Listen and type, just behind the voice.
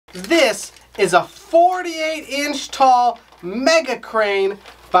This is a 48-inch tall mega crane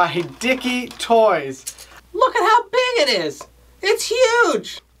by Dickey Toys. Look at how big it is. It's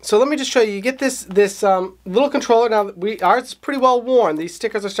huge. So let me just show you. You get this little controller. Now ours is pretty well worn. These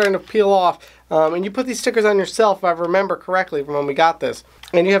stickers are starting to peel off. And you put these stickers on yourself, if I remember correctly from when we got this.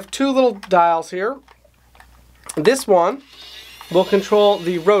 And you have two little dials here. This one will control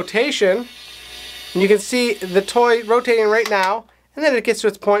the rotation. And you can see the toy rotating right now. And then it gets to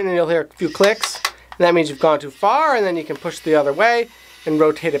its point and you'll hear a few clicks. And that means you've gone too far, and then you can push the other way and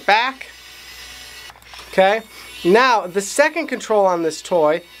rotate it back. Okay. Now, the second control on this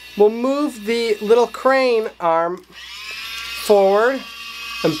toy will move the little crane arm forward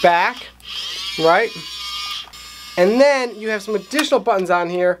and back, right? And then you have some additional buttons on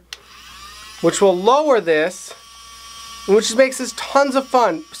here which will lower this, which makes this tons of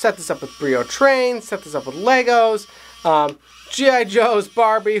fun. Set this up with Brio trains, set this up with Legos, G.I. Joe's,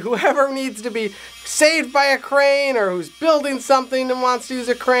 Barbie, whoever needs to be saved by a crane or who's building something and wants to use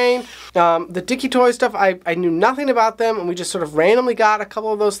a crane. The Dickey Toy stuff, I knew nothing about them, and we just sort of randomly got a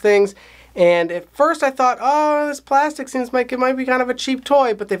couple of those things. And at first I thought, oh, this plastic seems like it might be kind of a cheap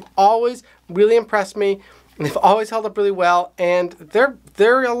toy, but they've always really impressed me. And they've always held up really well, and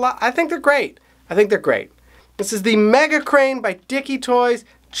they're a lot. I think they're great. I think they're great. This is the Mega Crane by Dickey Toys.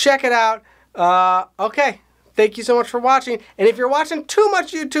 Check it out. Okay. Thank you so much for watching. And if you're watching too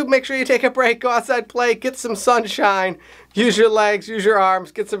much YouTube, make sure you take a break, go outside, play, get some sunshine, use your legs, use your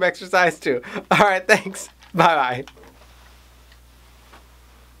arms, get some exercise too. All right, thanks. Bye-bye.